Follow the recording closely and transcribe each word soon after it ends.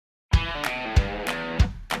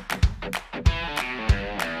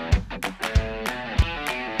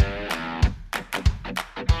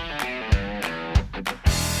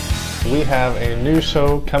we have a new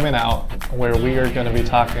show coming out where we are going to be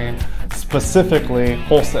talking specifically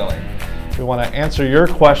wholesaling. We want to answer your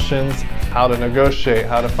questions, how to negotiate,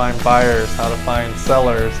 how to find buyers, how to find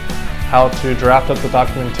sellers, how to draft up the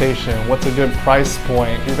documentation, what's a good price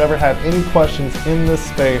point. If you've ever had any questions in this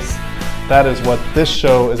space, that is what this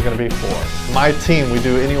show is going to be for. My team, we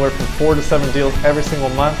do anywhere from 4 to 7 deals every single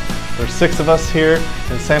month. There's 6 of us here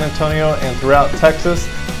in San Antonio and throughout Texas.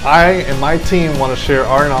 I and my team want to share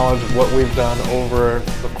our knowledge of what we've done over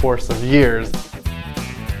the course of years.